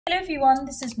Hello everyone,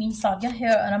 this is me Sadia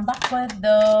here, and I'm back with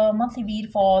the monthly read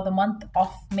for the month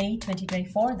of May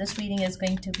 2024. This reading is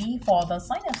going to be for the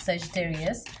sign of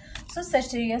Sagittarius. So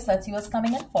Sagittarius, let's see what's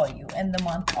coming in for you in the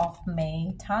month of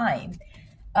May time.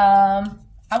 I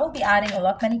will be adding a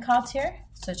lot many cards here,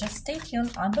 so just stay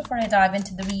tuned. And before I dive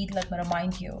into the read, let me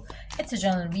remind you, it's a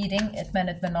general reading. It may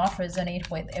not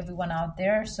resonate with everyone out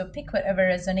there, so pick whatever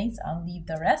resonates and leave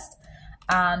the rest.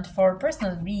 And for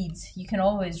personal reads, you can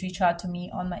always reach out to me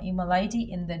on my email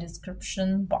ID in the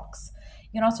description box.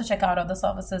 You can also check out other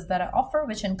services that I offer,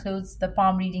 which includes the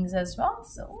palm readings as well.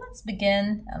 So let's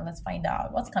begin and let's find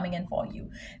out what's coming in for you.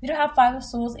 We do have 5 of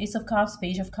Swords, Ace of Cups,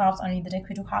 Page of Cups. Underneath the deck,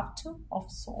 we do have 2 of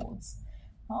Swords.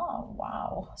 Oh,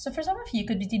 wow. So for some of you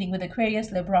could be dealing with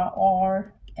Aquarius, Libra,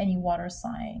 or any water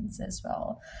signs as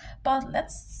well. But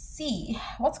let's see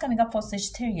what's coming up for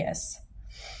Sagittarius.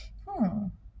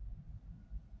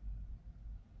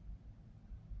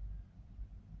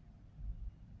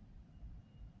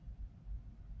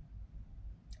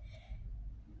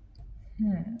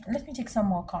 Let me take some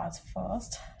more cards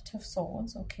first. 2 of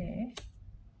Swords, okay.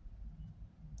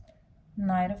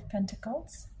 Knight of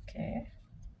Pentacles, okay.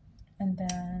 And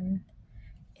then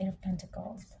 8 of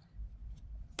Pentacles.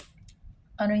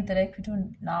 Underneath the deck, we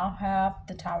do now have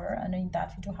the Tower. Underneath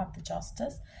that, we do have the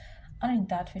Justice. Underneath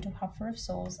that, we do have 4 of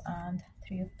Swords and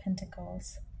 3 of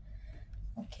Pentacles.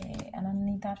 Okay, and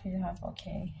underneath that, we do have,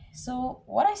 okay. So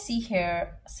what I see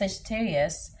here,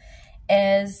 Sagittarius,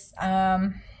 is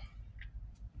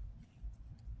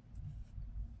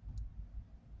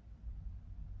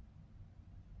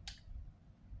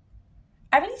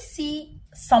I really see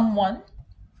someone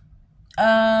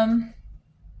who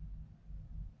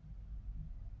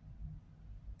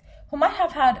might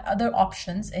have had other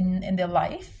options in their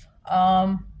life.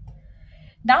 Now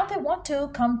they want to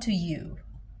come to you.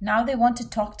 Now they want to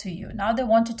talk to you. Now they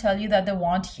want to tell you that they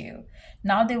want you.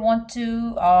 Now they want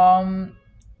to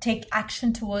take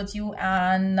action towards you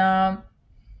and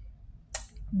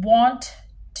want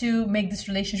to make this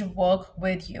relationship work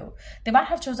with you. They might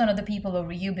have chosen other people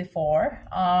over you before,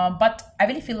 but I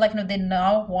really feel like, they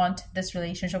now want this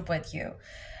relationship with you.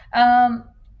 I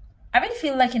really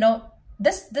feel like,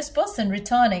 this person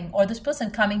returning, or this person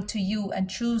coming to you and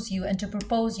choose you and to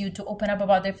propose you, to open up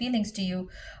about their feelings to you,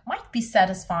 might be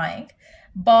satisfying,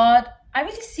 but I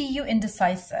really see you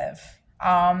indecisive.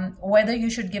 Whether you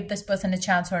should give this person a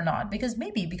chance or not, because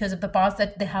maybe because of the past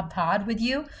that they have had with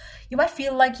you, you might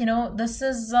feel like, this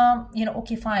is,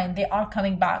 okay, fine, they are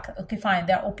coming back. Okay, fine,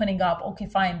 they're opening up. Okay,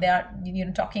 fine, they are,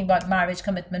 talking about marriage,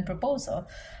 commitment, proposal.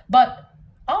 But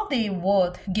are they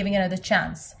worth giving another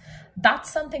chance?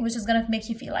 That's something which is going to make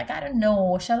you feel like, I don't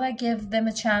know, shall I give them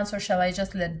a chance or shall I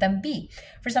just let them be?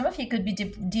 For some of you could be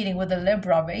dealing with a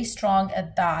Libra, very strong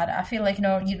at that. I feel like,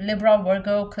 Libra,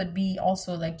 Virgo could be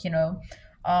also like,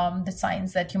 the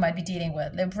signs that you might be dealing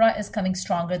with. Libra is coming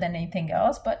stronger than anything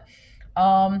else, but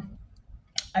I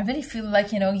really feel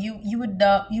like, you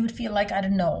would feel like, I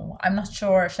don't know, I'm not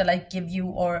sure, shall I give you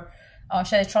or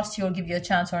shall I trust you or give you a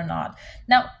chance or not?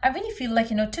 Now, I really feel like,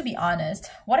 to be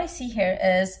honest, what I see here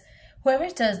is whoever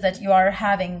it is that you are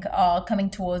having coming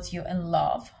towards you in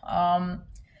love,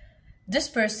 this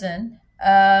person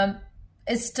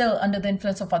is still under the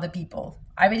influence of other people.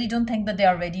 I really don't think that they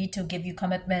are ready to give you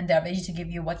commitment. They are ready to give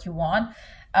you what you want.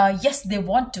 Yes, they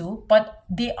want to, but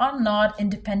they are not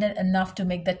independent enough to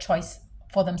make that choice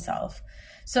for themselves.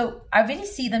 So I really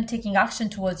see them taking action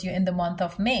towards you in the month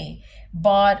of May,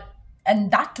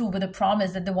 and that too with a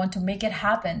promise that they want to make it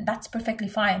happen. That's perfectly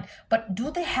fine. But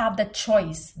do they have that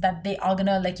choice that they are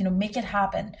gonna make it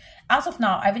happen? As of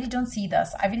now, I really don't see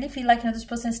this. I really feel like this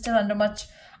person is still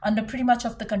under pretty much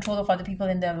of the control of other people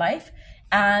in their life.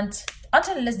 And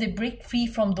unless they break free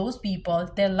from those people,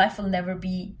 their life will never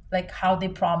be like how they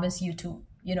promise you to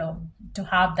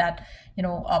have that,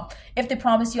 if they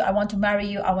promise you, I want to marry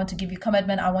you, I want to give you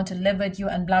commitment, I want to live with you,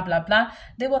 and blah, blah, blah,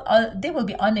 they will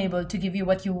be unable to give you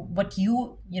what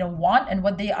you want and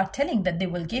what they are telling that they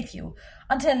will give you,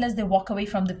 unless they walk away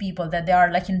from the people that they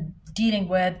are dealing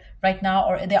with right now,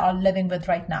 or they are living with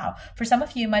right now. For some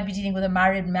of you, you might be dealing with a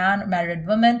married man, married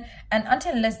woman, and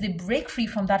unless they break free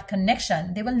from that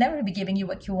connection, they will never be giving you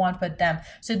what you want with them.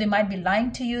 So they might be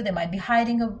lying to you, they might be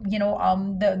hiding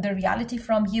the reality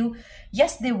from you.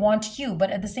 Yes, they want you,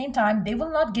 but at the same time, they will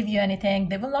not give you anything.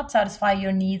 They will not satisfy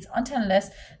your needs unless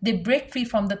they break free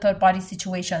from the third-party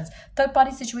situations.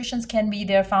 Third-party situations can be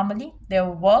their family, their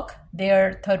work,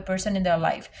 their third person in their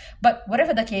life. But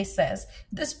whatever the case is,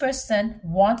 this person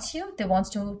wants you. They want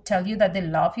to tell you that they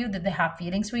love you, that they have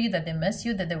feelings for you, that they miss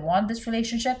you, that they want this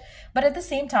relationship. But at the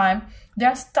same time, they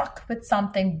are stuck with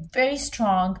something very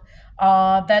strong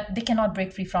that they cannot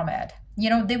break free from it. You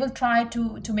know, they will try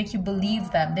to make you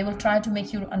believe them, they will try to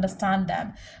make you understand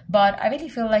them, but I really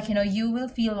feel like, you know, you will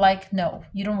feel like no,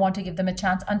 you don't want to give them a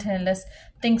chance until unless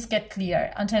things get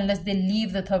clear, until unless they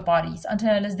leave the third parties,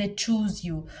 until unless they choose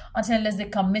you, until unless they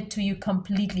commit to you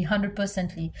completely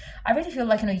 100%ly. I really feel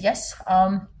like, you know, yes,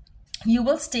 you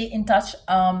will stay in touch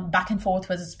back and forth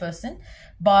with this person,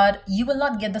 but you will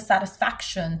not get the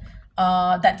satisfaction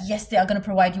that yes, they are going to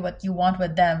provide you what you want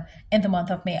with them in the month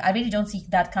of May. I really don't see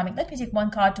that coming. Let me take one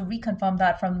card to reconfirm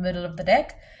that from the middle of the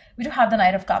deck. We do have the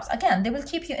Knight of Cups. Again, they will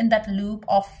keep you in that loop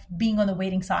of being on the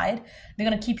waiting side. They're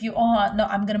going to keep you, oh, no,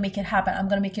 I'm going to make it happen. I'm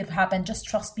going to make it happen. Just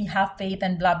trust me, have faith,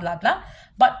 and blah, blah, blah.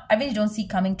 But I really don't see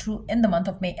coming true in the month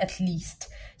of May, at least.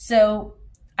 So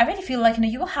I really feel like, you know,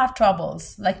 you will have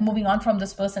troubles. Like moving on from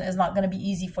this person is not going to be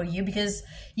easy for you, because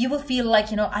you will feel like,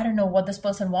 you know, I don't know what this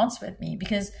person wants with me,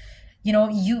 because you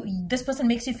know, this person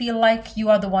makes you feel like you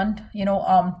are the one, you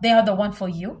know, they are the one for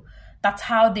you. That's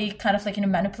how they kind of like, you know,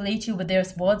 manipulate you with their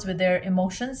words, with their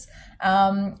emotions.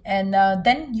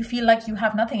 Then you feel like you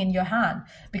have nothing in your hand,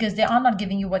 because they are not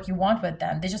giving you what you want with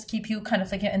them. They just keep you kind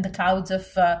of like, you know, in the clouds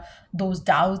of those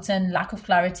doubts, and lack of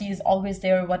clarity is always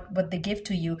there, what they give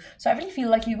to you. So I really feel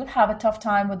like you will have a tough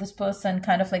time with this person,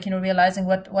 kind of like, you know, realizing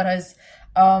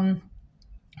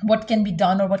what can be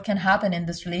done or what can happen in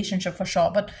this relationship, for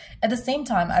sure. But at the same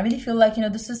time, I really feel like, you know,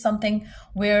 this is something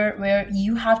where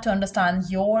you have to understand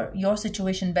your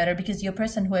situation better, because your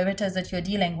person, whoever it is that you're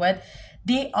dealing with,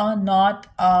 they are not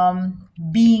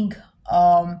being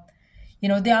you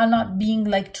know, they are not being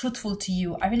like truthful to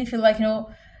you. I really feel like, you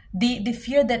know, they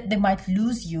fear that they might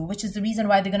lose you, which is the reason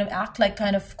why they're going to act like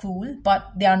kind of cool, but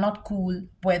they are not cool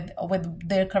with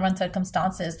their current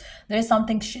circumstances. There is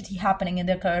something shitty happening in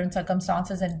their current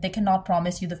circumstances, and they cannot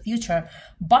promise you the future,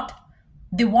 but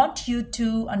they want you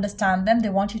to understand them. They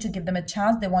want you to give them a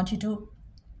chance. They want you to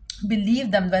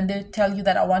believe them when they tell you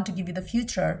that I want to give you the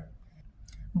future.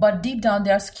 But deep down,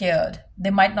 they are scared. They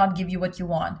might not give you what you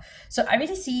want. So I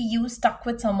really see you stuck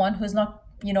with someone who's not,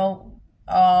 you know,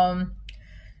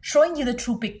 showing you the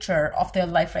true picture of their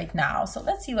life right now. So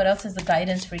let's see what else is the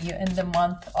guidance for you in the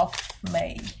month of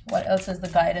May. What else is the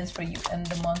guidance for you in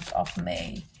the month of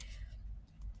May?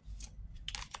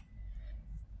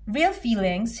 Real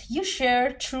feelings. You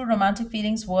share true romantic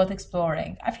feelings worth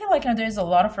exploring. I feel like, you know, there's a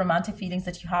lot of romantic feelings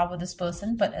that you have with this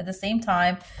person, but at the same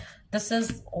time, this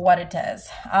is what it is.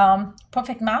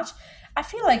 Perfect match. I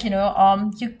feel like, you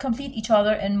know, you complete each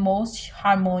other in most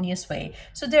harmonious way.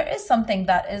 So there is something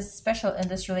that is special in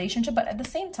this relationship, but at the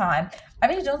same time, I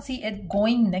really don't see it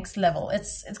going next level.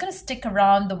 It's going to stick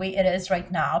around the way it is right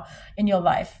now in your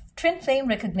life. Twin flame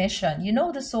recognition. You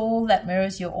know the soul that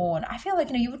mirrors your own. I feel like,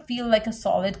 you know, you would feel like a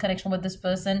solid connection with this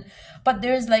person, but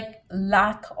there's like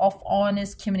lack of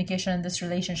honest communication in this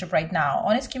relationship right now.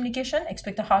 Honest communication,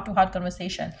 expect a heart-to-heart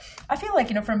conversation. I feel like,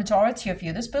 you know, for a majority of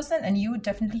you, this person and you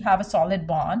definitely have a solid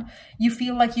bond. You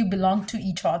feel like you belong to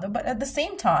each other, but at the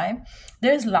same time,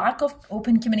 there's lack of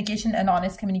open communication and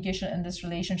honest communication in this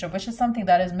relationship, which is something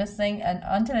that is missing. And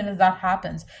until that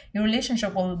happens, your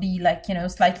relationship will be like, you know,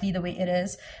 slightly the way it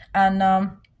is. And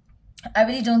I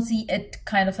really don't see it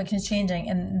kind of like changing,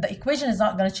 and the equation is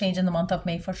not going to change in the month of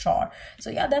May for sure. So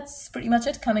yeah, that's pretty much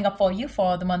it coming up for you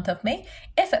for the month of May.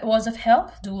 If it was of help,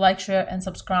 do like, share, and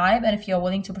subscribe. And if you're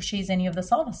willing to purchase any of the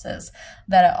services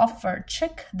that I offer,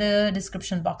 check the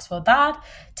description box for that.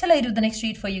 Till I do the next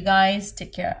read for you guys,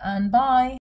 take care and bye.